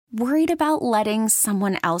Worried about letting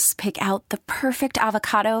someone else pick out the perfect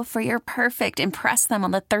avocado for your perfect impress them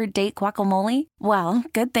on the third date guacamole? Well,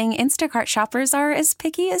 good thing Instacart shoppers are as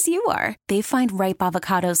picky as you are. They find ripe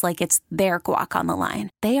avocados like it's their guac on the line.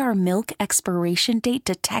 They are milk expiration date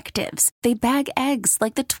detectives. They bag eggs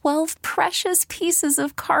like the 12 precious pieces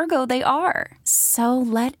of cargo they are. So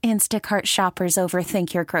let Instacart shoppers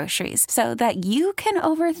overthink your groceries so that you can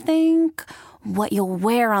overthink what you'll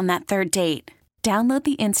wear on that third date. Download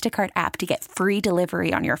the Instacart app to get free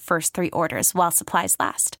delivery on your first 3 orders while supplies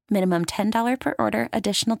last. Minimum $10 per order.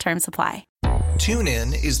 Additional terms apply.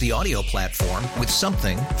 TuneIn is the audio platform with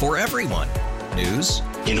something for everyone. News.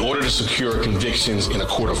 In order to secure convictions in a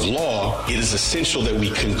court of law, it is essential that we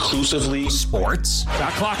conclusively. Sports.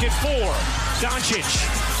 Shot clock at 4.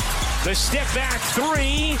 Doncic. The step back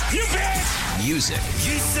 3. You bet. Music.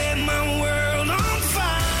 You set my world on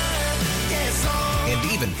fire.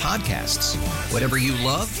 And even podcasts. Whatever you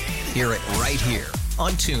love, hear it right here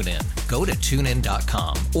on TuneIn. Go to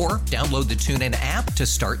TuneIn.com or download the TuneIn app to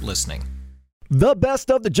start listening. The Best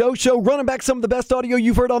of the Joe Show, running back some of the best audio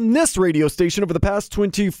you've heard on this radio station over the past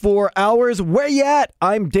 24 hours. Where you at?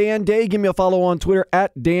 I'm Dan Day. Give me a follow on Twitter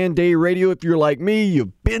at Dan Day Radio. If you're like me,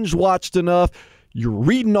 you've binge-watched enough. You're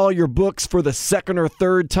reading all your books for the second or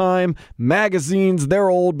third time. Magazines, they're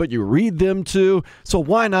old, but you read them too. So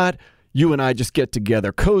why not? You and I just get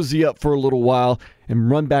together, cozy up for a little while,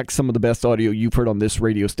 and run back some of the best audio you've heard on this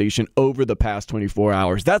radio station over the past 24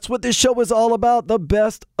 hours. That's what this show is all about, the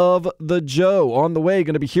Best of the Joe. On the way,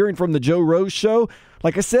 going to be hearing from the Joe Rose Show.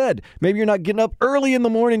 Like I said, maybe you're not getting up early in the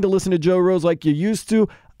morning to listen to Joe Rose like you used to.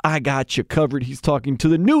 I got you covered. He's talking to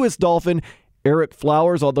the newest Dolphin, Ereck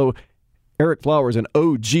Flowers, although Ereck Flowers an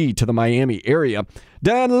OG to the Miami area.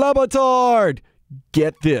 Dan Le Batard,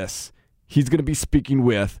 get this. He's going to be speaking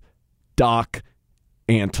with Doc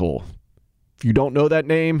Antle. If you don't know that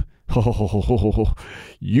name,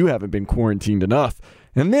 you haven't been quarantined enough.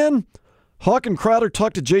 And then Hawk and Crowder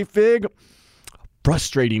talked to Jay Fig.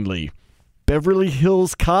 Frustratingly, Beverly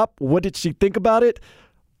Hills Cop, what did she think about it?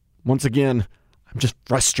 Once again, I'm just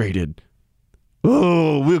frustrated.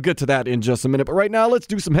 Oh, we'll get to that in just a minute. But right now, let's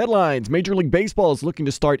do some headlines. Major League Baseball is looking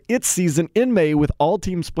to start its season in May with all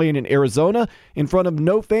teams playing in Arizona in front of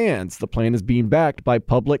no fans. The plan is being backed by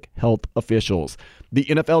public health officials. The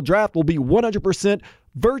NFL Draft will be 100%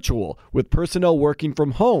 virtual with personnel working from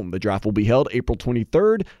home. The draft will be held April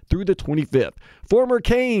 23rd through the 25th. Former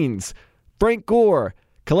Canes, Frank Gore,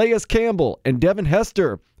 Calais Campbell, and Devin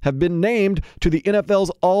Hester have been named to the NFL's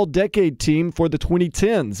All-Decade team for the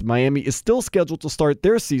 2010s. Miami is still scheduled to start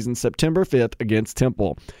their season September 5th against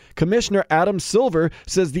Temple. Commissioner Adam Silver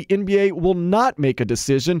says the NBA will not make a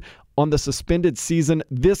decision on the suspended season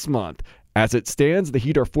this month. As it stands, the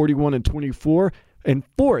Heat are 41-24 and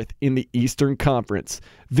 4th in the Eastern Conference.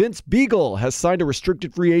 Vince Beagle has signed a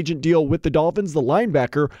restricted free agent deal with the Dolphins. The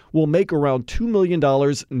linebacker will make around $2 million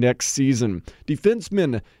next season.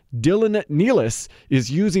 Defenseman Dylan Nealis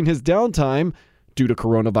is using his downtime due to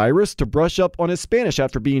coronavirus to brush up on his Spanish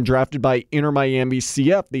after being drafted by Inter Miami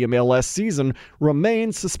CF. The MLS season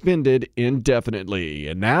remains suspended indefinitely.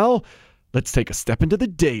 And now, let's take a step into the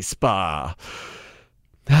day spa.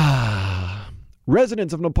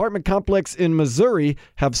 Residents of an apartment complex in Missouri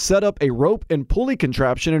have set up a rope and pulley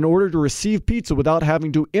contraption in order to receive pizza without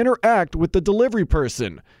having to interact with the delivery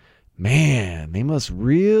person. Man, they must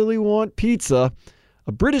really want pizza.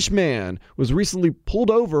 A British man was recently pulled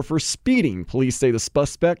over for speeding. Police say the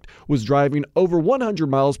suspect was driving over 100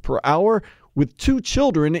 miles per hour with 2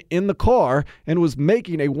 children in the car and was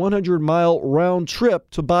making a 100-mile round trip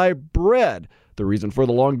to buy bread. The reason for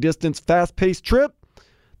the long-distance, fast-paced trip?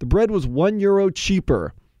 The bread was €1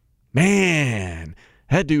 cheaper. Man,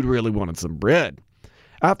 that dude really wanted some bread.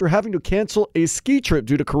 After having to cancel a ski trip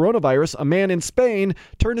due to coronavirus, a man in Spain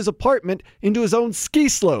turned his apartment into his own ski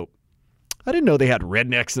slope. I didn't know they had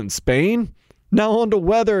rednecks in Spain. Now on to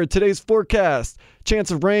weather. Today's forecast. Chance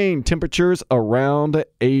of rain. Temperatures around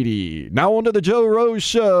 80. Now on to the Joe Rose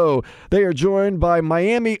Show. They are joined by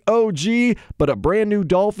Miami OG, but a brand new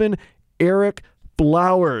Dolphin, Ereck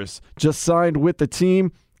Flowers. Just signed with the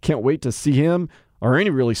team. Can't wait to see him or any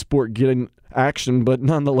really sport getting action, but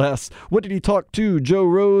nonetheless, what did he talk to Joe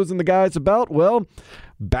Rose and the guys about? Well,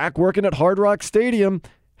 back working at Hard Rock Stadium.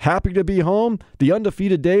 Happy to be home. The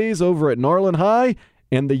undefeated days over at Narland High,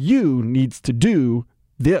 and the U needs to do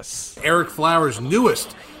this. Ereck Flowers,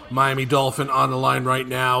 newest Miami Dolphin on the line right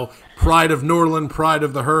now. Pride of Norland, pride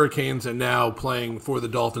of the Hurricanes, and now playing for the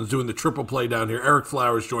Dolphins, doing the triple play down here. Ereck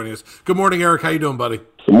Flowers joining us. Good morning, Ereck. How you doing, buddy?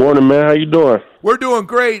 Good morning, man. How you doing? We're doing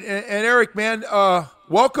great. And Ereck, man,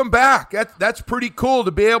 welcome back. That's pretty cool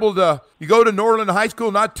to be able to, you go to Norland High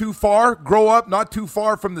School, not too far, grow up not too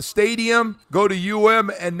far from the stadium, go to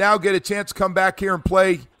UM, and now get a chance to come back here and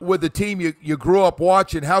play with the team you grew up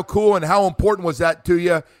watching. How cool and how important was that to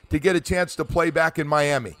you to get a chance to play back in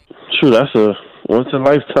Miami? Sure, that's a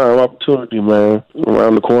once-in-a-lifetime opportunity, man,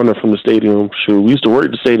 around the corner from the stadium. Sure, we used to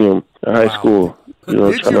work the stadium in high school.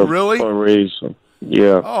 Did you really? Fundraise.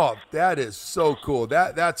 Yeah. Oh, that is so cool.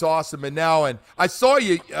 That's awesome. And I saw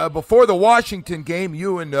you before the Washington game.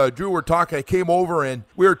 You and Drew were talking. I came over and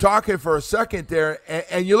we were talking for a second there,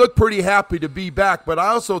 and you look pretty happy to be back. But I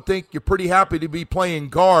also think you're pretty happy to be playing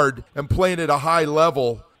guard and playing at a high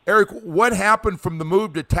level. Eric, what happened from the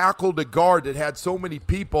move to tackle to guard that had so many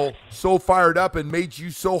people so fired up and made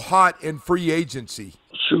you so hot in free agency?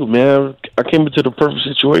 Shoot, man, I came into the perfect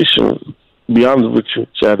situation. To be honest with you,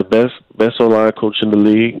 I had the best online coach in the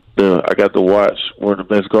league. I got to watch one of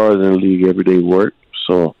the best guards in the league every day work.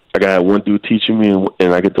 So I got one dude teaching me,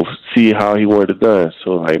 and I get to see how he wanted it done.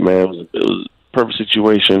 So, like, man, it was a perfect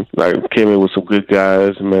situation. I came in with some good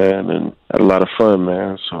guys, man, and had a lot of fun,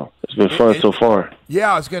 man. So it's been fun so far.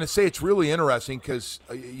 Yeah, I was going to say it's really interesting because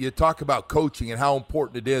you talk about coaching and how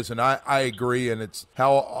important it is, and I agree, and it's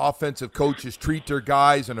how offensive coaches treat their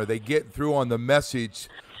guys, and are they getting through on the message.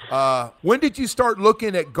 When did you start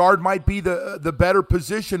looking at guard might be the better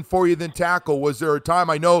position for you than tackle? Was there a time,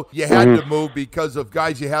 I know you had to move because of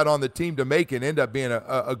guys you had on the team to make it end up being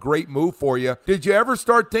a great move for you. Did you ever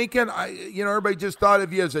start thinking, everybody just thought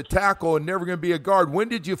of you as a tackle and never going to be a guard. When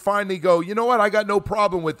did you finally go, you know what, I got no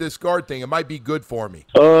problem with this guard thing. It might be good for me.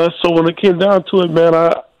 So when it came down to it, man,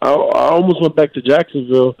 I almost went back to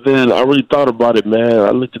Jacksonville. Then I really thought about it, man. I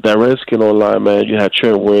looked at that Redskin online, man. You had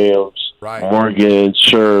Trent Williams, Morgan,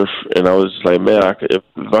 Scherf, and I was just like, man, if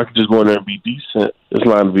I could just go in there and be decent, this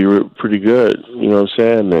line would be pretty good. You know what I'm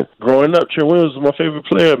saying? And growing up, Trent Williams was my favorite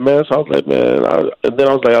player, man. So I was like, man. And then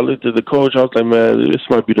I was like, I looked at the coach. I was like, man, this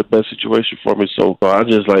might be the best situation for me. So I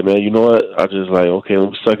just like, man, you know what? I just like, okay,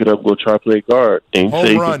 let me suck it up, go try to play guard.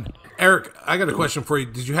 Home run. Eric, I got a question for you.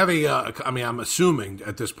 Did you have I'm assuming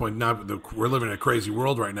at this point, we're living in a crazy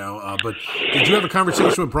world right now, but did you have a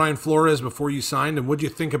conversation with Brian Flores before you signed, and what did you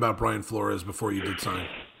think about Brian Flores before you did sign?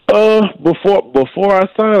 Before I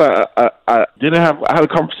signed, I had a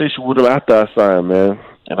conversation with him after I signed, man.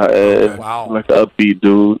 And like the upbeat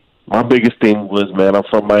dude. My biggest thing was, man, I'm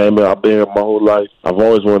from Miami. I've been here my whole life. I've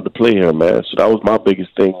always wanted to play here, man. So that was my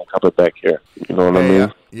biggest thing coming back here. You know what I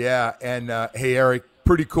mean? Yeah, and hey, Eric,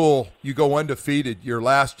 pretty cool. You go undefeated your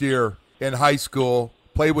last year in high school,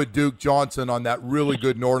 play with Duke Johnson on that really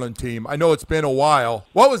good Norland team. I know it's been a while.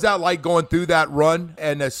 What was that like going through that run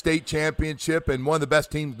and a state championship and one of the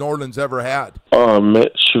best teams Norland's ever had? Oh, man,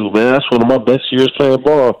 shoot, man, that's one of my best years playing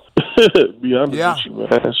ball. Be honest with you,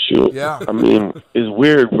 man. Shoot. Yeah. I mean, it's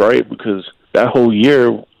weird, right? Because that whole year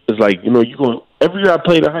is like, you go every year I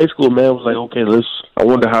played in high school, man, it was like, okay, I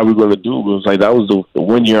wonder how we're going to do. It was like, that was the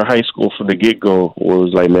 1 year in high school from the get-go where it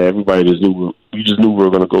was like, man, everybody just knew we were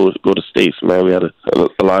going to go to states, man. We had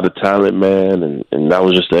a lot of talent, man, and that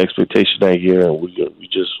was just the expectation that year, and we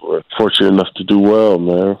just were fortunate enough to do well,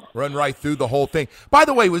 man. Run right through the whole thing. By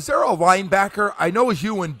the way, was there a linebacker? I know it was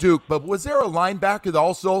you and Duke, but was there a linebacker that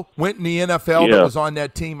also went in the NFL that was on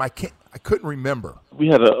that team? I couldn't remember. We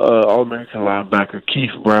had an All-American linebacker,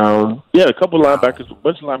 Keith Brown. Yeah, a couple linebackers, a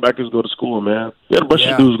bunch of linebackers go to school, man. We had a bunch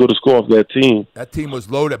of dudes go to school off that team. That team was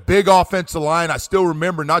loaded. Big offensive line. I still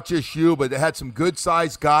remember, not just you, but they had some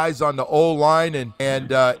good-sized guys on the O-line,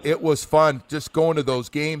 and it was fun just going to those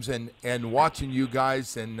games and watching you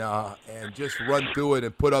guys and just run through it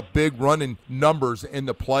and put up big running numbers in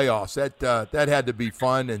the playoffs. That had to be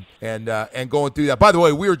fun and going through that. By the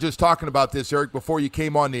way, we were just talking about this, Eric, before you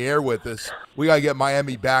came on the air with us. We got to get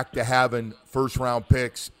Miami back to having first-round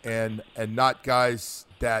picks and not guys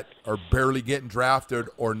that are barely getting drafted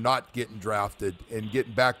or not getting drafted and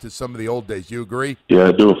getting back to some of the old days. You agree? Yeah,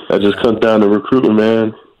 I do. I just comes down to recruiting,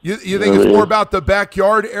 man. You think it's more about the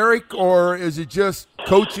backyard, Eric, or is it just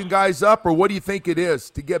coaching guys up, or what do you think it is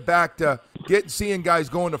to get back to seeing guys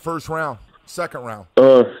go in the first round, second round?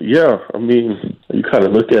 Yeah. I mean, you kind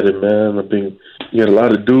of look at it, man. I mean, you had a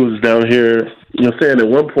lot of dudes down here. You know what I'm saying? At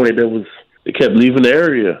one point, they kept leaving the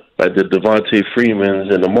area, like the Devontae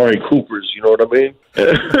Freemans and Amari Coopers, you know what I mean?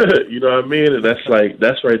 You know what I mean? And that's right there.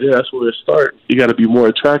 That's where it starts. You got to be more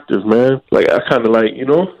attractive, man. Like, I kind of like,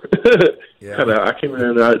 I came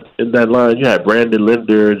in that line. You had Brandon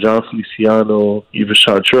Linder, John Feliciano, Eva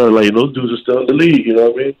Chantrell. Like, those dudes are still in the league, you know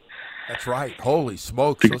what I mean? That's right. Holy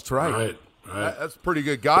smokes, that's right. That's pretty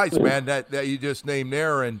good guys, man, that you just named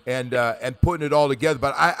there and putting it all together.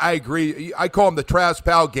 But I agree. I call them the Trask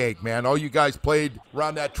Powell gang, man. All you guys played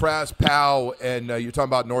around that Trask Powell, and you're talking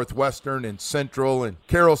about Northwestern and Central and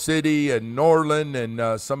Carroll City and Norland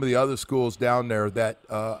and some of the other schools down there that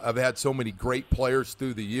have had so many great players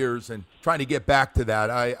through the years, and trying to get back to that.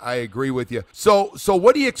 I agree with you. So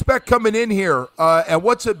what do you expect coming in here, and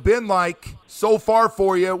what's it been like so far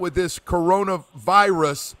for you with this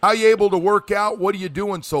coronavirus? How are you able to work out? What are you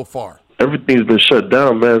doing so far? Everything's been shut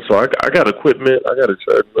down, man. So I got equipment. I got a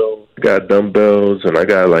treadmill. I got dumbbells, and I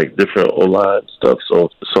got like different O-line stuff. So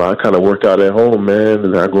I kind of work out at home, man.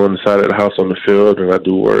 And I go inside of the house on the field, and I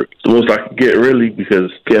do work the most I can get, really,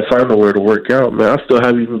 because can't find nowhere to work out, man. I still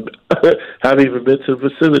haven't even been to the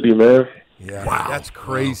facility, man. Yeah, wow. That's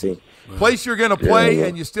crazy. Wow. Place you're going to play,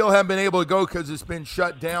 and you still haven't been able to go because it's been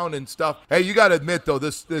shut down and stuff. Hey, you got to admit, though,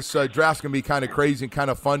 this draft's going to be kind of crazy and kind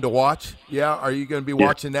of fun to watch. Yeah, are you going to be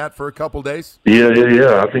watching that for a couple days? Yeah.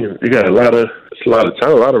 I think you got a lot of talent,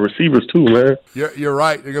 a lot of receivers too, man. You're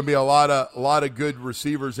right. There are going to be a lot of good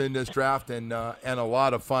receivers in this draft and a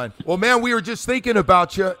lot of fun. Well, man, we were just thinking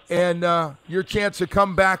about you and your chance to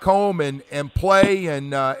come back home and play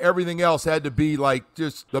and everything else had to be like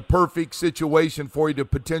just the perfect situation for you to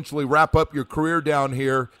potentially wrap up your career down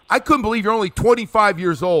here. I couldn't believe you're only 25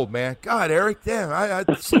 years old, man. God, Eric, damn, I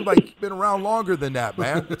seem like you've been around longer than that,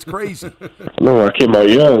 man. It's crazy. No, I came out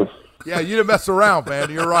young. Yeah, you didn't mess around, man.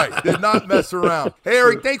 You're right. Did not mess around. Hey,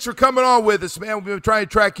 Eric, thanks for coming on with us, man. We've been trying to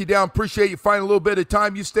track you down. Appreciate you finding a little bit of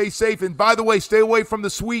time. You stay safe. And by the way, stay away from the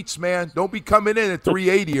sweets, man. Don't be coming in at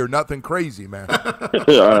 380 or nothing crazy, man.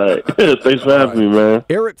 All right. Thanks for having me, man.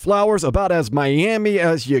 Eric Flowers, about as Miami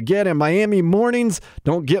as you get in Miami mornings.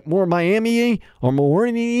 Don't get more Miami or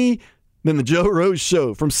morning than the Joe Rose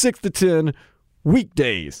Show from 6 to 10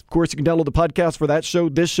 weekdays. Of course, you can download the podcast for that show,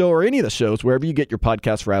 this show, or any of the shows, wherever you get your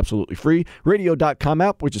podcast for absolutely free. Radio.com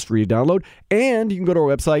app, which is free to download. And you can go to our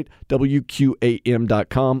website,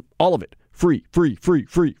 WQAM.com. All of it. Free.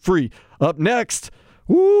 Up next,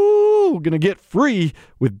 gonna get free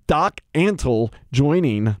with Doc Antle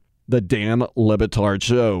joining the Dan Le Batard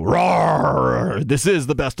Show. Roar! This is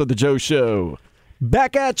the Best of the Joe Show.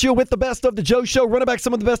 Back at you with the Best of the Joe Show. Running back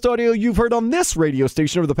some of the best audio you've heard on this radio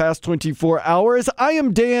station over the past 24 hours. I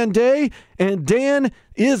am Dan Day, and Dan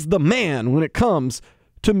is the man when it comes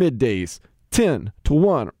to middays. 10 to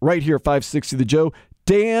 1, right here, 560 The Joe.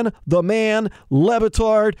 Dan, the man, Le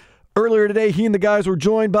Batard. Earlier today, he and the guys were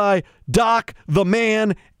joined by Doc, the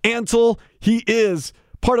man, Antle. He is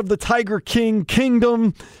part of the Tiger King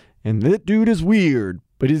kingdom, and that dude is weird.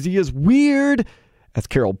 But is he as weird as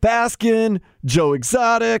Carole Baskin, Joe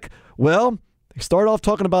Exotic? Well, they start off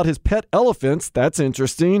talking about his pet elephants. That's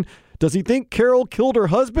interesting. Does he think Carole killed her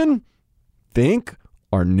husband? Think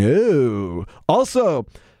or no? Also,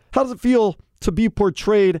 how does it feel to be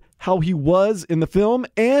portrayed how he was in the film?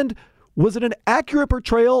 And was it an accurate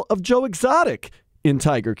portrayal of Joe Exotic in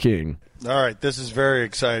Tiger King? All right, this is very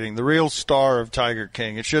exciting. The real star of Tiger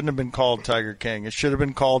King. It shouldn't have been called Tiger King. It should have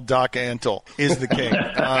been called Doc Antle is the king.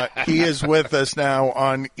 He is with us now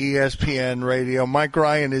on ESPN Radio. Mike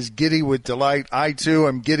Ryan is giddy with delight. I, too,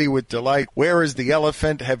 am giddy with delight. Where is the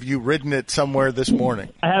elephant? Have you ridden it somewhere this morning?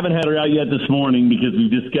 I haven't had her out yet this morning because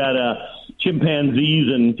we've just got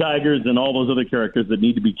chimpanzees and tigers and all those other characters that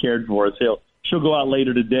need to be cared for. So she'll go out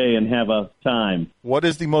later today and have a time. What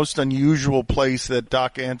is the most unusual place that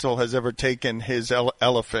Doc Antle has ever taken his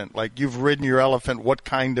elephant? Like, you've ridden your elephant, what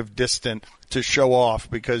kind of distance to show off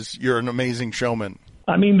because you're an amazing showman?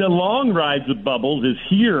 I mean, the long rides with Bubbles is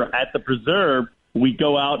here at the preserve. We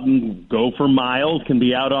go out and go for miles, can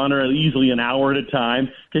be out on her easily an hour at a time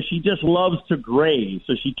because she just loves to graze.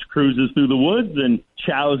 So she cruises through the woods and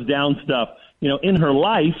chows down stuff. You know, in her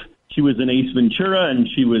life, she was in Ace Ventura and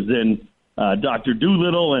she was in Dr.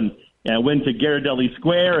 Dolittle and went to Ghirardelli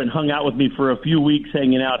Square and hung out with me for a few weeks,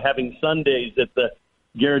 hanging out, having Sundays at the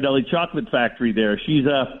Ghirardelli Chocolate Factory there. She's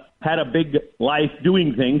had a big life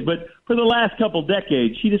doing things, but for the last couple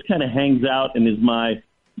decades, she just kind of hangs out and is my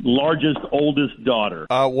largest, oldest daughter.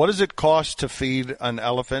 What does it cost to feed an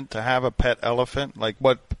elephant, to have a pet elephant? Like,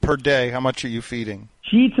 what per day, how much are you feeding?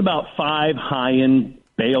 She eats about 5 high-end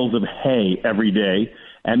bales of hay every day.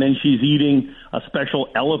 And then she's eating a special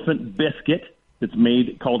elephant biscuit that's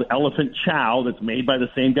made called Elephant Chow that's made by the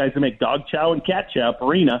same guys that make dog chow and cat chow,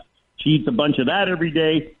 Purina. She eats a bunch of that every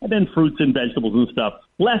day, and then fruits and vegetables and stuff.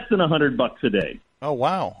 Less than $100 a day. Oh,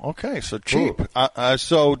 wow. Okay, so cheap.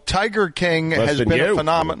 So Tiger King has been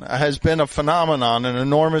a phenomenon, an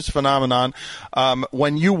enormous phenomenon.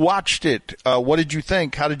 When you watched it, what did you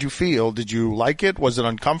think? How did you feel? Did you like it? Was it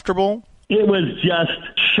uncomfortable? It was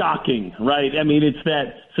just shocking, right? I mean, it's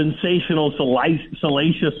that sensational,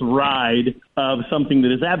 salacious ride of something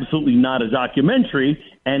that is absolutely not a documentary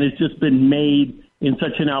and has just been made in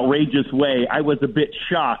such an outrageous way. I was a bit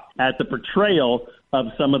shocked at the portrayal of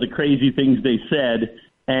some of the crazy things they said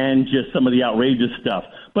and just some of the outrageous stuff.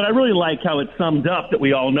 But I really like how it summed up that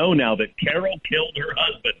we all know now that Carol killed her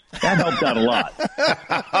husband. That helped out a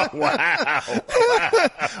lot. Wow.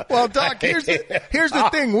 Well, Doc, here's the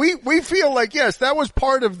thing. We feel like, yes, that was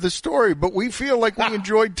part of the story, but we feel like we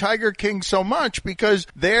enjoyed Tiger King so much because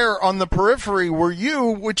there on the periphery were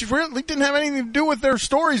you, which really didn't have anything to do with their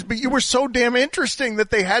stories, but you were so damn interesting that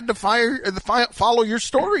they had to follow your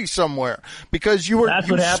story somewhere because you were. That's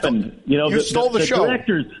what happened. You stole the show.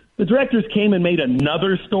 The directors came and made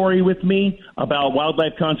another story with me about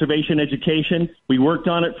wildlife conservation education. We worked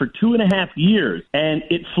on it for 2.5 years, and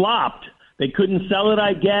it flopped. They couldn't sell it,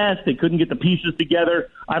 I guess. They couldn't get the pieces together.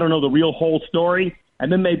 I don't know the real whole story.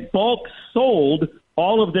 And then they bulk sold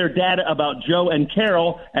all of their data about Joe and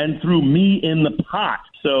Carol and threw me in the pot.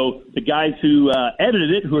 So the guys who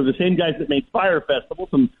edited it, who are the same guys that made Fire Festival,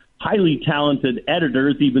 some highly talented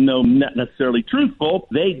editors, even though not necessarily truthful,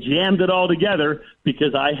 they jammed it all together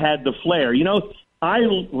because I had the flair. I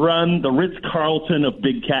run the Ritz-Carlton of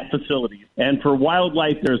big cat facilities, and for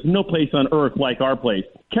wildlife, there's no place on earth like our place.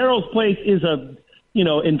 Carol's place is a,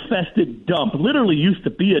 infested dump. Literally used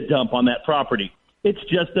to be a dump on that property. It's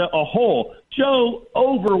just a hole. Joe,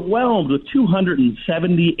 overwhelmed with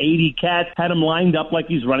 80 cats, had him lined up like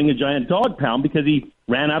he's running a giant dog pound because he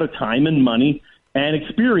ran out of time and money and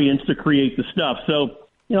experience to create the stuff. So,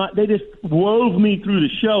 they just wove me through the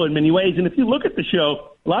show in many ways. And if you look at the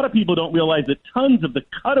show, a lot of people don't realize that tons of the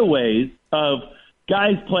cutaways of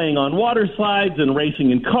guys playing on water slides and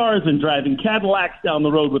racing in cars and driving Cadillacs down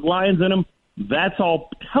the road with lions in them, that's all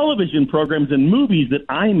television programs and movies that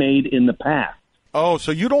I made in the past. Oh,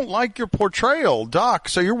 so you don't like your portrayal, Doc.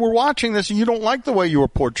 So we're watching this and you don't like the way you were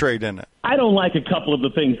portrayed in it. I don't like a couple of the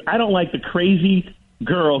things. I don't like the crazy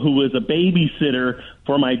girl who was a babysitter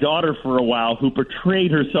for my daughter for a while, who portrayed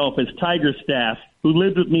herself as Tiger Staff, who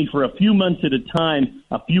lived with me for a few months at a time,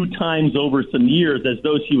 a few times over some years, as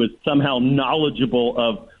though she was somehow knowledgeable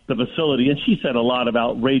of the facility. And she said a lot of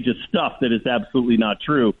outrageous stuff that is absolutely not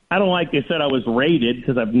true. I don't like they said I was raided,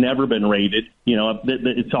 because I've never been raided.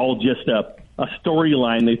 It's all just a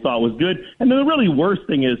storyline they thought was good. And then the really worst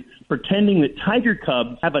thing is pretending that Tiger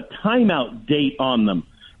Cubs have a timeout date on them,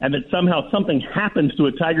 and that somehow something happens to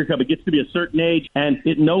a tiger cub, it gets to be a certain age, and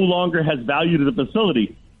it no longer has value to the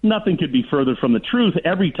facility. Nothing could be further from the truth.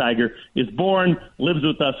 Every tiger is born, lives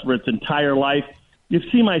with us for its entire life. You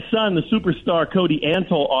see my son, the superstar Cody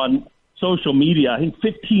Antle, on social media. I think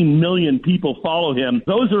 15 million people follow him.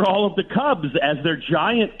 Those are all of the cubs as their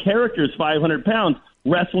giant characters, 500 pounds,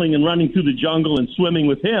 wrestling and running through the jungle and swimming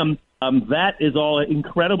with him. That is all an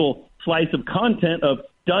incredible slice of content of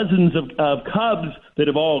dozens of cubs that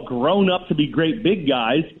have all grown up to be great big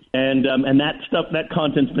guys, and that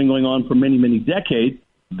content's been going on for many, many decades.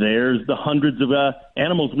 There's the hundreds of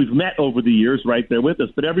animals we've met over the years right there with us,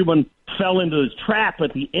 but everyone fell into this trap.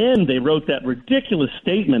 At the end, they wrote that ridiculous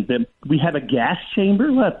statement that we have a gas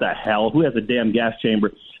chamber. What the hell? Who has a damn gas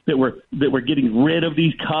chamber? That we're getting rid of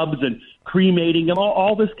these cubs and cremating them,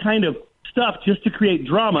 all this kind of stuff just to create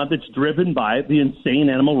drama that's driven by the insane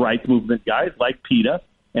animal rights movement guys like PETA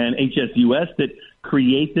and HSUS that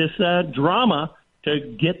create this drama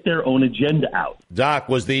to get their own agenda out. Doc,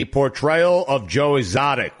 was the portrayal of Joe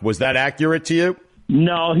Exotic, was that accurate to you?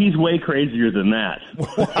 No, he's way crazier than that.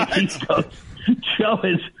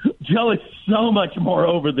 Joe is so much more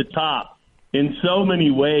over the top in so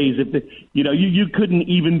many ways. You couldn't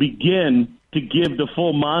even begin to give the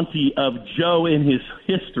full Monty of Joe in his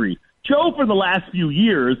history. Joe, for the last few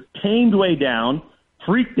years, tamed way down,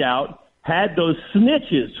 freaked out, had those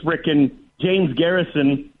snitches, frickin' James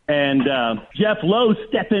Garrison and Jeff Lowe,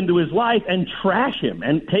 step into his life and trash him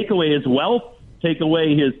and take away his wealth, take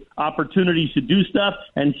away his opportunities to do stuff,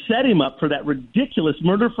 and set him up for that ridiculous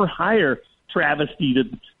murder-for-hire travesty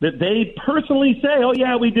that they personally say, oh,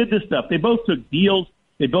 yeah, we did this stuff. They both took deals.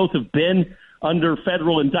 They both have been under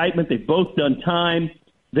federal indictment. They've both done time.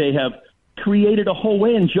 They have created a whole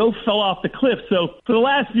way, and Joe fell off the cliff. So for the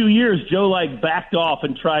last few years, Joe, backed off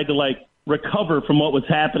and tried to, recover from what was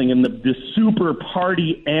happening in the super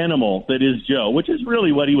party animal that is Joe, which is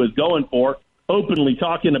really what he was going for, openly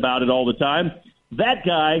talking about it all the time. That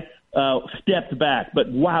guy stepped back.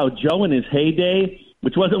 But, wow, Joe in his heyday,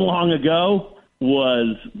 which wasn't long ago,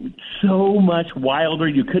 was so much wilder.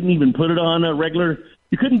 You couldn't even put it on a regular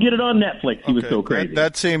You couldn't get it on Netflix. He was so crazy.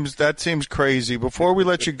 That seems crazy. Before we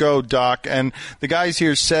let you go, Doc, and the guys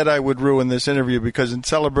here said I would ruin this interview because in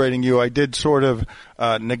celebrating you, I did sort of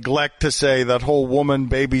neglect to say that whole woman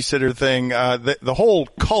babysitter thing. The whole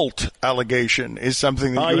cult allegation is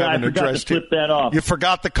something that you haven't addressed. I forgot to flip that off. You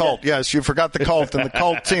forgot the cult. Yes, you forgot the cult, and the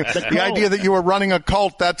cult team. The idea that you were running a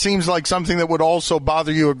cult, that seems like something that would also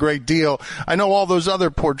bother you a great deal. I know all those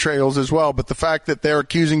other portrayals as well, but the fact that they're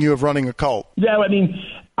accusing you of running a cult. Yeah, I mean,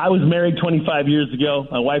 I was married 25 years ago.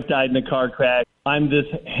 My wife died in a car crash. I'm this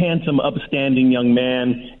handsome, upstanding young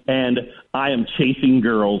man, and I am chasing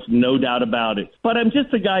girls, no doubt about it. But I'm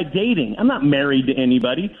just a guy dating. I'm not married to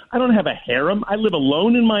anybody. I don't have a harem. I live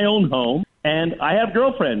alone in my own home, and I have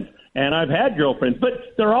girlfriends, and I've had girlfriends.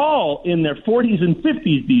 But they're all in their 40s and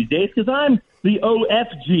 50s these days because I'm the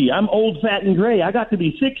OFG. I'm old, fat, and gray. I got to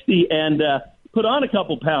be 60 and put on a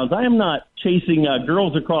couple pounds. I am not chasing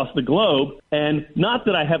girls across the globe, and not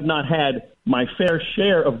that I have not had my fair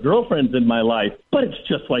share of girlfriends in my life, but it's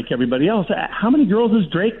just like everybody else. How many girls has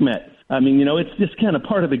Drake met? I mean, it's just kind of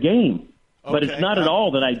part of the game. Okay. But it's not at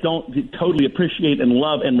all that I don't totally appreciate and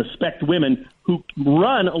love and respect women who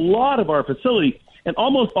run a lot of our facility. And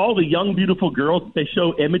almost all the young, beautiful girls that they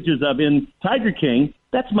show images of in Tiger King,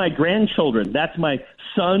 that's my grandchildren. That's my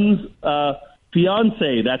son's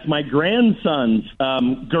fiance, that's my grandson's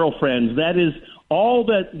girlfriends. That is all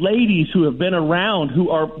the ladies who have been around, who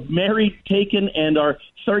are married, taken, and are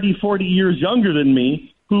 30, 40 years younger than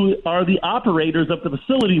me, who are the operators of the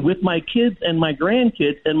facility with my kids and my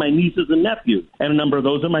grandkids and my nieces and nephews. And a number of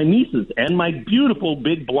those are my nieces and my beautiful,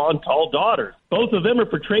 big, blonde, tall daughters. Both of them are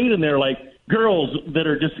portrayed in there like girls that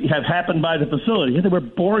are just have happened by the facility. They were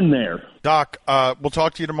born there. Doc, we'll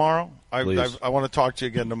talk to you tomorrow. I want to talk to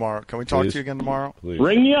you again tomorrow. Can we talk to you again tomorrow? Please.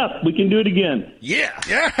 Ring me up. We can do it again. Yeah.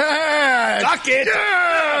 Yeah. Doc it.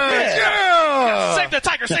 Yeah. Save the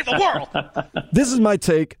tiger. Save the world. This is my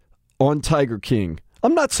take on Tiger King.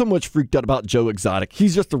 I'm not so much freaked out about Joe Exotic.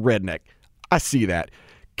 He's just a redneck. I see that.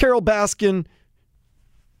 Carol Baskin,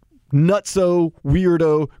 nutso,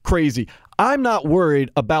 weirdo, crazy. I'm not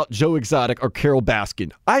worried about Joe Exotic or Carol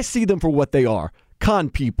Baskin. I see them for what they are. Con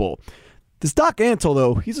people. This Doc Antle,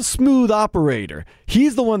 though, he's a smooth operator.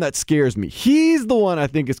 He's the one that scares me. He's the one I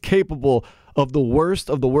think is capable of the worst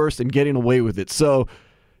and getting away with it. So,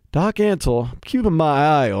 Doc Antle, I'm keeping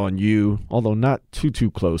my eye on you, although not too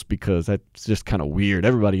close because that's just kind of weird.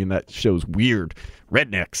 Everybody in that show's weird.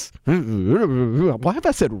 Rednecks. Why have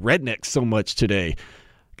I said rednecks so much today?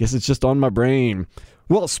 Guess it's just on my brain.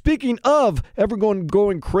 Well, speaking of everyone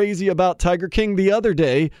going crazy about Tiger King the other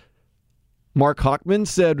day, Mark Hochman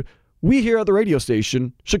said, we here at the radio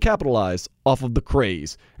station should capitalize off of the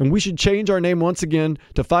craze, and we should change our name once again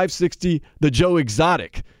to 560 The Joe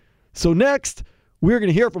Exotic. So next, we're going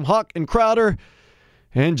to hear from Hawk and Crowder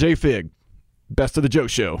and Jay Fig. Best of the Joe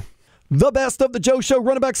Show. The Best of the Joe Show,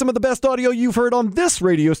 running back some of the best audio you've heard on this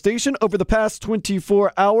radio station over the past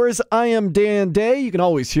 24 hours. I am Dan Day. You can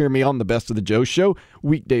always hear me on The Best of the Joe Show,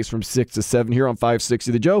 weekdays from 6 to 7 here on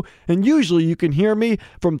 560 The Joe. And usually you can hear me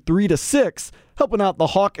from 3 to 6, helping out the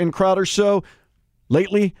Hawk and Crowder Show.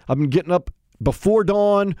 Lately, I've been getting up before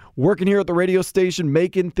dawn, working here at the radio station,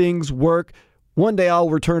 making things work. One day I'll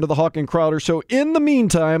return to the Hawk and Crowder Show. In the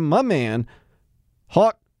meantime, my man,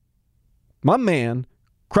 Hawk, my man,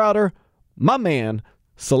 Crowder, my man,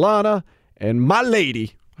 Solana, and my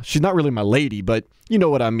lady. She's not really my lady, but you know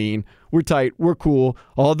what I mean. We're tight. We're cool.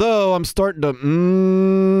 Although I'm starting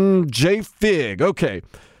to, Jay Fig. Okay,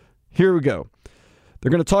 here we go. They're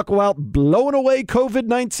going to talk about blowing away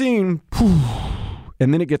COVID-19.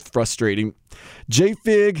 And then it gets frustrating. Jay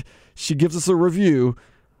Fig, she gives us a review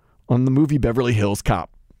on the movie Beverly Hills Cop.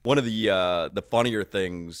 One of the funnier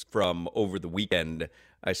things from over the weekend,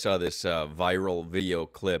 I saw this viral video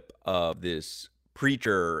clip of this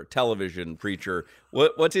television preacher.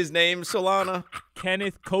 What's his name, Solana?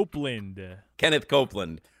 Kenneth Copeland. Kenneth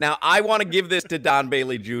Copeland. Now, I want to give this to Don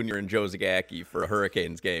Bailey Jr. and Joe Zagacki for a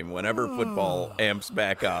Hurricanes game whenever football amps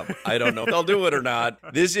back up. I don't know if they'll do it or not.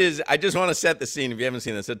 I just want to set the scene if you haven't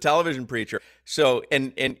seen this. A television preacher. So,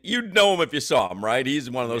 and you'd know him if you saw him, right?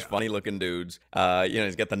 He's one of those funny-looking dudes.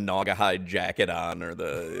 He's got the Naugahyde jacket on or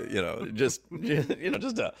just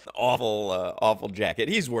an awful jacket.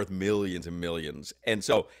 He's worth millions and millions. And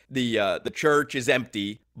so the church is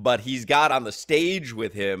empty, but he's got on the stage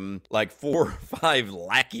with him like 4 or 5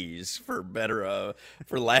 lackeys, for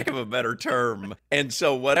lack of a better term. And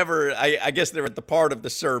so whatever, I guess they're at the part of the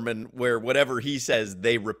sermon where whatever he says,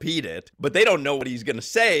 they repeat it, but they don't know what he's going to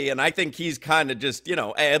say. And I think he's kind of just,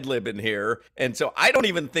 ad-libbing here. And so I don't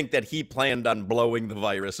even think that he planned on blowing the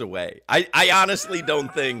virus away. I honestly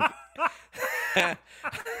don't think...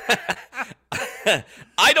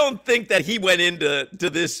 I don't think that he went into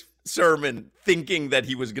this sermon thinking that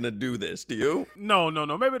he was going to do this. Do you? No.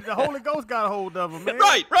 Maybe the Holy Ghost got a hold of him, man.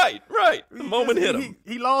 Right. The moment hit him.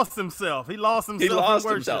 He lost himself. He lost himself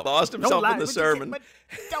in the sermon. But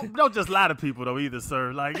don't just lie to people, though, either,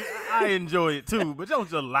 sir. Like, I enjoy it, too, but don't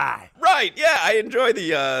just lie. Right, yeah, I enjoy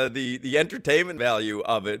the entertainment value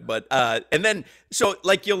of it. But, and then, so,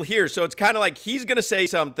 like, you'll hear, so it's kind of like he's going to say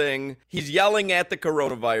something. He's yelling at the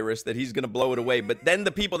coronavirus that he's going to blow it away. But then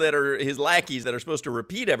the people that are his lackeys that are supposed to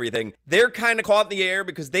repeat everything, they're kind of caught in the air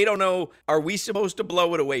because they don't know, are we supposed to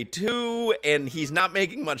blow it away too? And he's not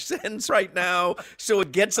making much sense right now. So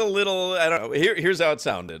it gets a little, I don't know. Here's how it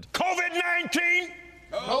sounded. COVID-19.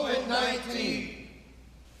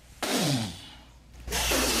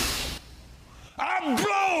 I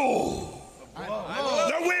blow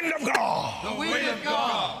the wind of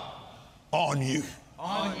God. On you.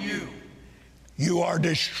 You are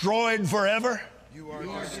destroyed forever.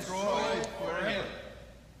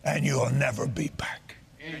 And you'll never be back.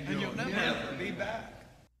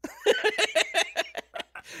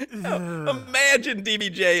 Imagine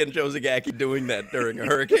DBJ and Joe Zagacki doing that during a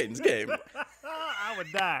Hurricanes game. I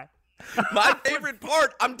would die. My favorite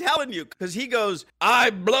part, I'm telling you, because he goes, I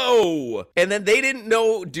blow. And then they didn't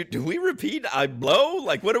know, do we repeat I blow?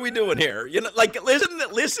 Like, what are we doing here? You know, like, listen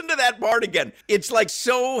to that part again. It's like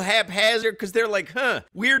so haphazard because they're like,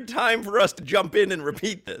 weird time for us to jump in and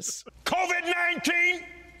repeat this. COVID-19.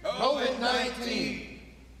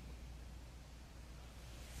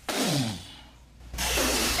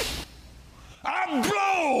 I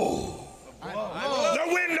blow the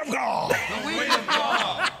wind of God.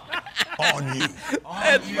 On you.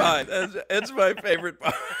 That's fine. That's my favorite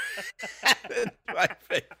part. That's my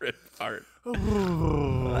favorite part.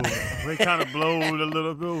 Ooh, they kind of blowed a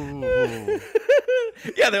little bit.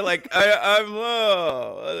 Yeah, they're like, I'm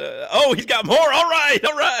low. Oh, he's got more. All right.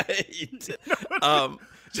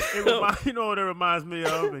 You know what it reminds me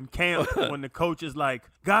of in camp when the coach is like,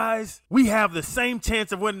 guys, we have the same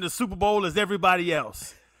chance of winning the Super Bowl as everybody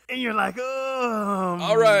else. And you're like, oh.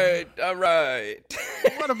 All right.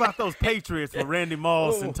 What about those Patriots with Randy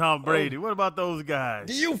Moss and Tom Brady? What about those guys?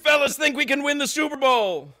 Do you fellas think we can win the Super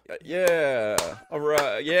Bowl? Yeah. All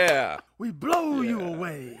right. Yeah. We blow you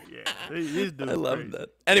away. Yeah. I love that.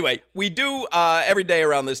 Anyway, we do every day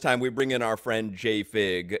around this time, we bring in our friend Jay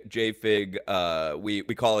Fig. Jay Fig, we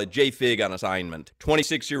call it Jay Fig on assignment.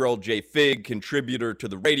 26-year-old Jay Fig, contributor to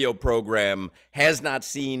the radio program, has not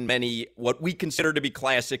seen many what we consider to be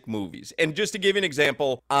classic movies. And just to give you an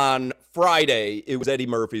example, on Friday, it was Eddie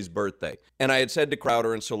Murphy's birthday. And I had said to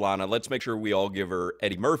Crowder and Solana, let's make sure we all give her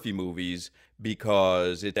Eddie Murphy movies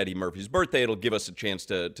because it's Eddie Murphy's birthday. It'll give us a chance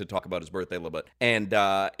to talk about his birthday a little bit. And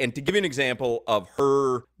to give you an example of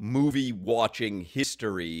her movie watching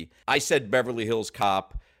history, I said Beverly Hills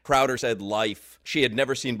Cop. Crowder said Life. She had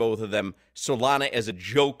never seen both of them. Solana, as a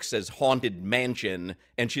joke, says Haunted Mansion,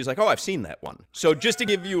 and she's like, oh, I've seen that one. So just to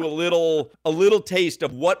give you a little taste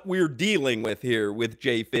of what we're dealing with here with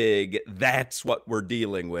Jay Fig, that's what we're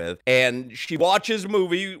dealing with. And she watches a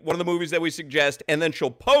movie, one of the movies that we suggest, and then she'll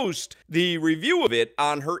post the review of it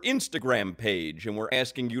on her Instagram page. And we're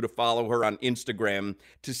asking you to follow her on Instagram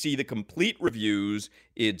to see the complete reviews.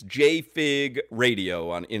 It's JFig Radio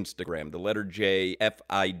on Instagram, the letter J,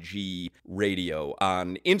 F-I-G Radio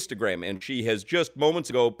on Instagram. And she has just moments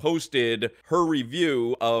ago posted her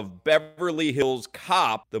review of Beverly Hills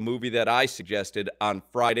Cop, the movie that I suggested on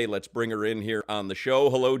Friday. Let's bring her in here on the show.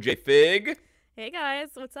 Hello, JFig. Hey, guys.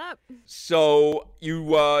 What's up? So you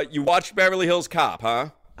watched Beverly Hills Cop, huh?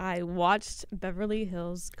 I watched Beverly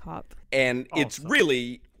Hills Cop. And awesome. It's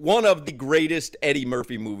really one of the greatest Eddie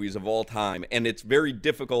Murphy movies of all time. And it's very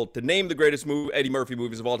difficult to name the greatest Eddie Murphy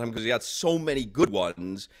movies of all time because he got so many good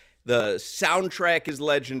ones. The soundtrack is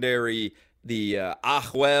legendary. The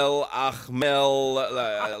Ahwell, Ahmel,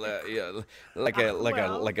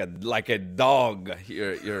 like a dog.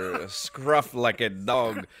 You're scruff like a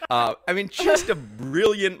dog. I mean, just a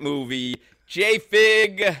brilliant movie. Jay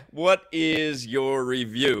Fig, what is your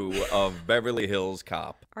review of Beverly Hills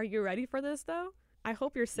Cop? Are you ready for this, though? I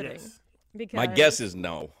hope you're sitting. Yes. Because my guess is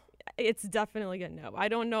no. It's definitely a no. I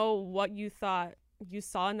don't know what you thought you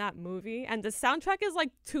saw in that movie. And the soundtrack is like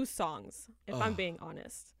 2 songs, if I'm being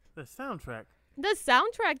honest. The soundtrack? The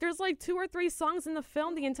soundtrack, there's like 2 or 3 songs in the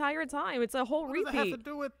film the entire time. It's a whole What repeat. does that have to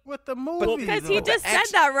do with the movie? Because he just said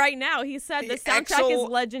that right now. He said the soundtrack is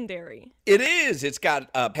legendary. It is. It's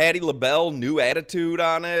got Patti LaBelle, New Attitude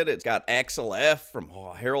on it. It's got Axel F. from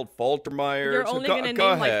Harold Faltermeyer. You're only going to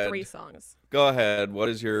name like 3 songs. Go ahead. What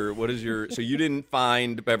is your so you didn't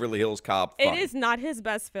find Beverly Hills Cop fun? It is not his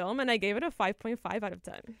best film, and I gave it a 5.5 out of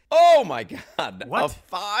 10. Oh my God. What?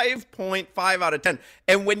 A 5.5 out of 10.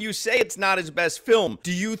 And when you say it's not his best film,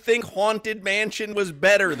 do you think Haunted Mansion was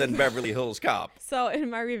better than Beverly Hills Cop? So in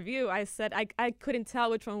my review, I said I couldn't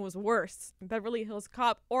tell which one was worse, Beverly Hills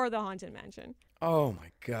Cop or The Haunted Mansion. Oh my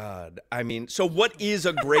God. I mean, so what is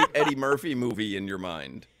a great Eddie Murphy movie in your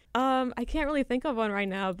mind? I can't really think of one right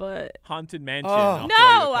now, but Haunted Mansion. Oh.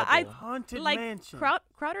 Haunted like Mansion.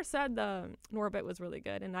 Crowder said the Norbit was really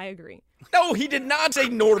good, and I agree. No, he did not say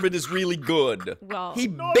Norbit is really good. Well, he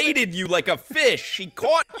baited you like a fish. He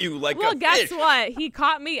caught you like a well, fish. guess what? He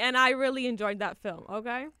caught me, and I really enjoyed that film.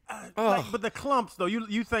 Okay. But the clumps, though,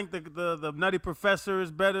 you think the Nutty Professor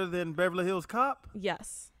is better than Beverly Hills Cop?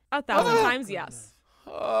 Yes, 1,000 times yes.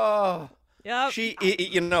 Oh. Yep. I Drink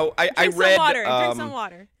read. some water. Drink some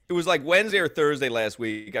water. It was like Wednesday or Thursday last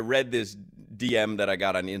week. I read this DM that I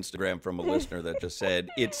got on Instagram from a listener that just said,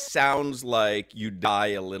 it sounds like you die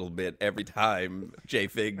a little bit every time J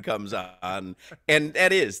Fig comes on. And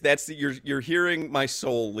you're hearing my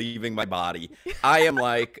soul leaving my body. I am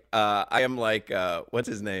like what's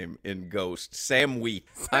his name in Ghost? Sam Wheat.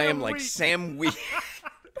 I am like Sam Wheat.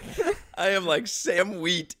 I am like Sam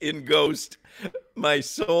Wheat in Ghost. My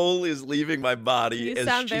soul is leaving my body. You as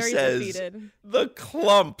sound she very says, defeated. The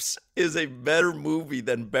Clumps is a better movie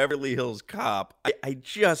than Beverly Hills Cop. What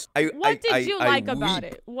did you like about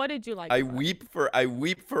weep. it? What did you like? I weep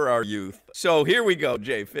for our youth. So here we go,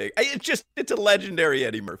 J Fig. It's a legendary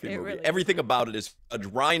Eddie Murphy movie. Really Everything about it is.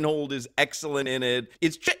 Reinhold is excellent in it.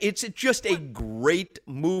 It's just a great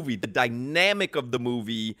movie. The dynamic of the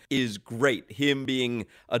movie is great. Him being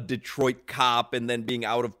a Detroit cop and then being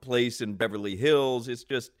out of place in Beverly Hills. It's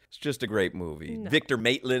just a great movie. No. Victor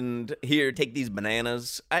Maitland, here, take these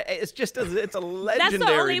bananas. It's a legendary That's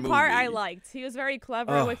the only movie. part I liked. He was very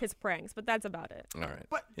clever with his pranks, but that's about it. All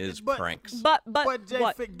right. His pranks. But Jay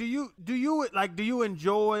what? Fick, do you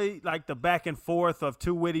enjoy like the back and forth of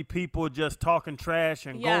two witty people just talking trash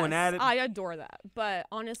and going at it? I adore that. But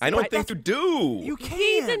honestly, I don't think you do. You can't.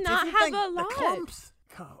 He did not If you have think a the lot. clumps-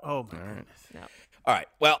 Oh my goodness. No. All right.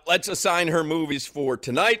 Well, let's assign her movies for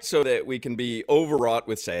tonight so that we can be overwrought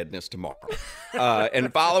with sadness tomorrow.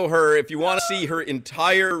 And follow her if you want to see her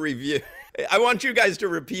entire review. I want you guys to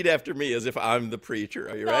repeat after me as if I'm the preacher.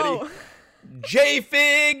 Are you ready? J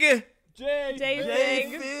Fig. J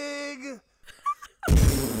Fig.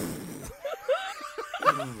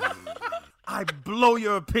 I blow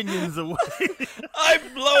your opinions away. I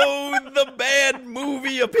blow the bad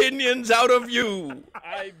movie opinions out of you.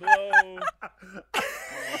 I blow the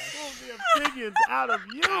opinions out of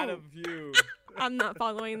you. I'm not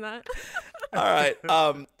following that. All right.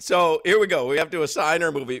 So here we go. We have to assign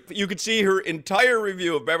her movie. You could see her entire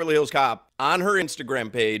review of Beverly Hills Cop on her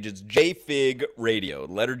Instagram page. It's JFig Radio,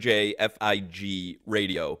 letter J, F-I-G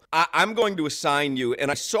Radio. I'm going to assign you, and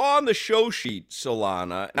I saw on the show sheet,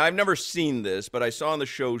 Solana, and I've never seen this, but I saw on the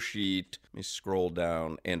show sheet, let me scroll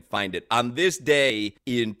down and find it. On this day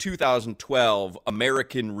in 2012,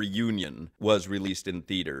 American Reunion was released in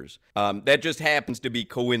theaters. That just happens to be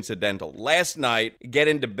coincidental. Last night, get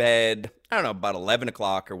into bed, I don't know, about 11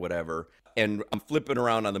 o'clock or whatever, and I'm flipping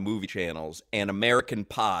around on the movie channels, and American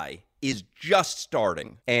Pie is just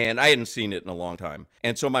starting, and I hadn't seen it in a long time.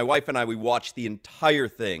 And so my wife and I, we watched the entire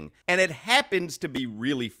thing, and it happens to be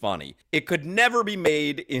really funny. It could never be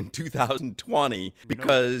made in 2020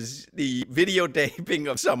 because the videotaping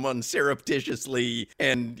of someone surreptitiously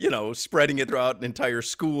and, spreading it throughout an entire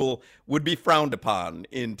school would be frowned upon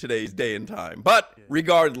in today's day and time. But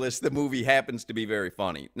regardless, the movie happens to be very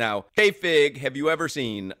funny. Now, hey Fig, have you ever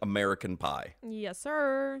seen American Pie? Yes,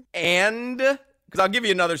 sir. And... because I'll give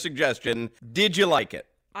you another suggestion. Did you like it?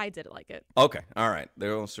 I did like it. Okay. All right.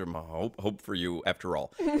 There's some hope for you after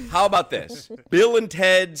all. How about this? Bill and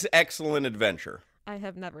Ted's Excellent Adventure. I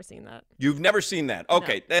have never seen that. You've never seen that?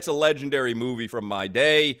 Okay. No. That's a legendary movie from my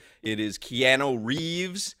day. It is Keanu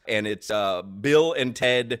Reeves, and it's Bill and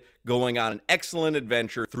Ted going on an excellent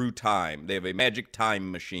adventure through time. They have a magic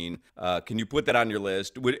time machine. Can you put that on your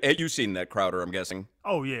list? Have you seen that, Crowder, I'm guessing?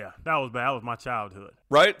 Oh, yeah. That was bad. That was my childhood.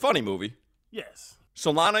 Right? Funny movie. Yes.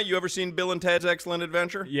 Solana, you ever seen Bill and Ted's Excellent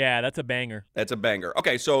Adventure? Yeah, that's a banger. That's a banger.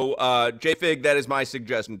 Okay, so J-Fig, that is my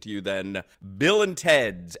suggestion to you then. Bill and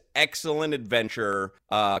Ted's Excellent Adventure.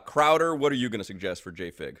 Crowder, what are you going to suggest for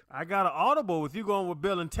J-Fig? I got an audible. With you going with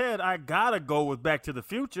Bill and Ted, I got to go with Back to the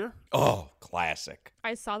Future. Oh, classic.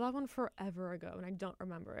 I saw that one forever ago, and I don't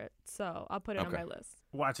remember it, so I'll put it on my list.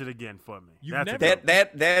 Watch it again for me.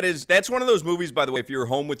 That's one of those movies, by the way, if you're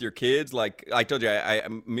home with your kids, like I told you,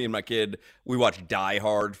 me and my kid, we watched Die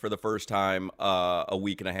Hard for the first time a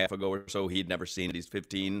week and a half ago or so. He'd never seen it. He's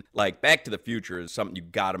 15. Like, Back to the Future is something you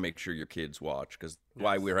got to make sure your kids watch, because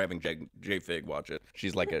why we're having J-Fig watch it.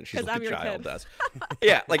 She's like a child.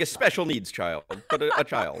 Yeah, like a special needs child, but a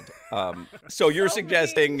child. So you're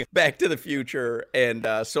suggesting Back to the Future, and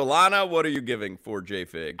Solana, what are you giving for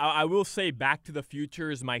J-Fig? I will say Back to the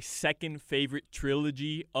Future is my second favorite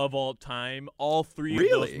trilogy of all time. All three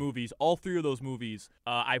of those movies,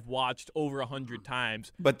 I've watched over 100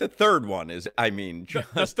 times. But the third one is,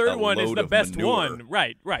 the third one is the best one.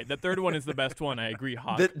 Right. The third one is the best one. I agree,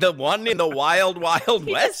 Hawk. The one in the Wild West?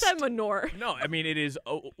 He just said manure. No, it is.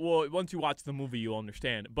 Well, once you watch the movie, you'll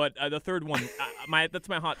understand. But the third one, that's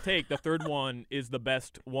my hot take. The third one is the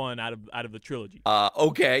best one out of the trilogy.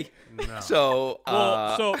 Okay. No. So,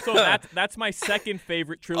 that's my second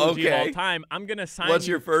favorite trilogy of all time. I'm gonna sign. What's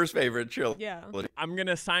your first favorite trilogy? Yeah. I'm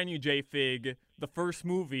gonna sign you, J-Fig, the first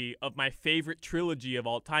movie of my favorite trilogy of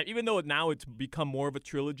all time. Even though now it's become more of a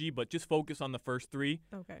trilogy, but just focus on the first three.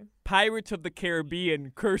 Okay. Pirates of the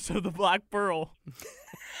Caribbean: Curse of the Black Pearl.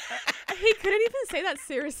 He couldn't even say that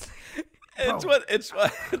seriously. It's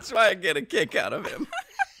why I get a kick out of him.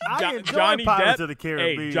 Johnny Pirates Depp. of the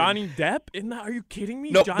Caribbean. Hey, Johnny Depp? Are you kidding me?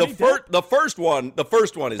 No, Johnny Depp? the first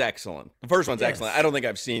one is excellent. The first one's excellent. I don't think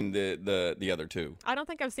I've seen the other two. I don't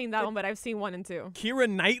think I've seen that one, but I've seen 1 and 2. Keira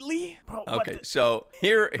Knightley? Bro, okay, so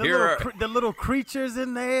here are the little creatures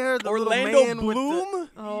in there. The Orlando little man Bloom? With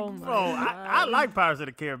oh my bro, I like Pirates of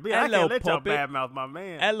the Caribbean. Hello, I can't let puppet. y'all badmouth my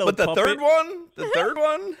man. Hello, but the puppet. third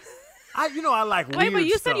one. I like Wait, weird but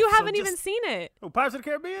you stuff, said you so haven't just- even seen it. Oh, Pirates of the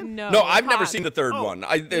Caribbean? No, I've never seen the third one.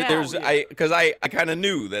 I kind of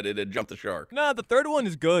knew that it had jumped the shark. No, the third one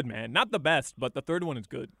is good, man. Not the best, but the third one is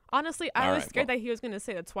good. Honestly, I was scared that he was going to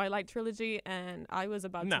say the Twilight trilogy, and I was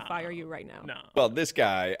about to fire you right now. No. Well, this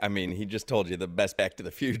guy, he just told you the best Back to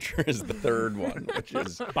the Future is the third one, which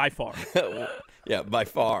is by far. Yeah, by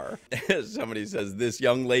far. Somebody says this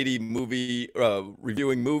young lady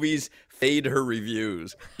reviewing movies. Fade her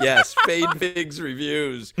reviews. Yes, fade Fig's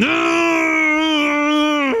reviews.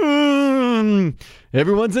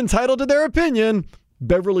 Everyone's entitled to their opinion.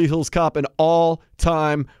 Beverly Hills Cop, an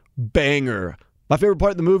all-time banger. My favorite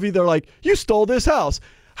part of the movie, they're like, you stole this house.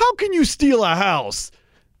 How can you steal a house?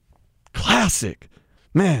 Classic.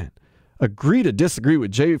 Man, agree to disagree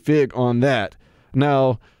with J-Fig on that.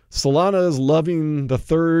 Now, Solana is loving the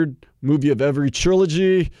third movie of every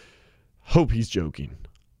trilogy. Hope he's joking.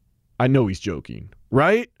 I know he's joking.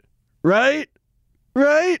 Right?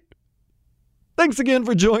 Thanks again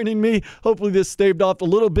for joining me. Hopefully this staved off a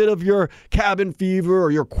little bit of your cabin fever or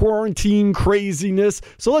your quarantine craziness.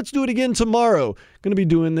 So let's do it again tomorrow. Going to be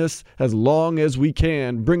doing this as long as we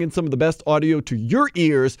can, bringing some of the best audio to your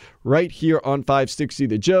ears right here on 560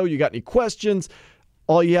 The Joe. You got any questions?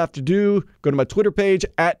 All you have to do, go to my Twitter page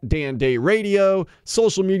at Dan Day Radio.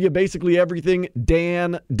 Social media, basically everything,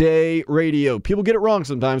 Dan Day Radio. People get it wrong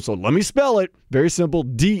sometimes, so let me spell it. Very simple,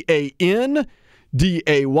 DANDAYRADIO.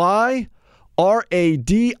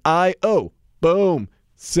 Boom.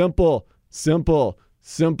 Simple.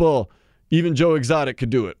 Even Joe Exotic could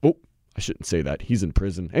do it. Oh, I shouldn't say that. He's in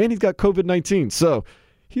prison, and he's got COVID-19, so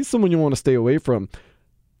he's someone you want to stay away from.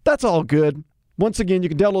 That's all good. Once again, you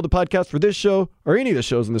can download the podcast for this show or any of the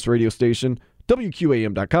shows on this radio station,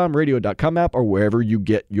 WQAM.com, radio.com app, or wherever you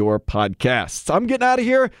get your podcasts. I'm getting out of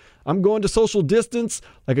here. I'm going to social distance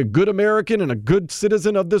like a good American and a good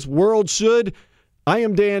citizen of this world should. I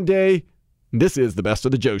am Dan Day. This is the Best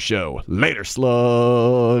of the Joe Show. Later,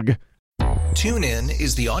 slug. TuneIn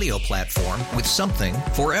is the audio platform with something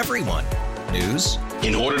for everyone. News.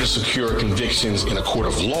 In order to secure convictions in a court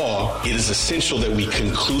of law, it is essential that we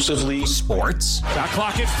conclusively. Sports. Shot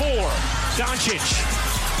clock at 4. Doncic.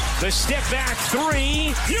 The step back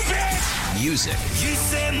 3. You bet. Music. You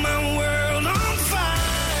set my world on fire.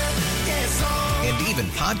 Yes, and even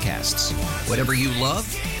podcasts. Whatever you love,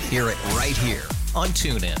 hear it right here on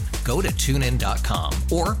TuneIn. Go to TuneIn.com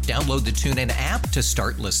or download the TuneIn app to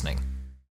start listening.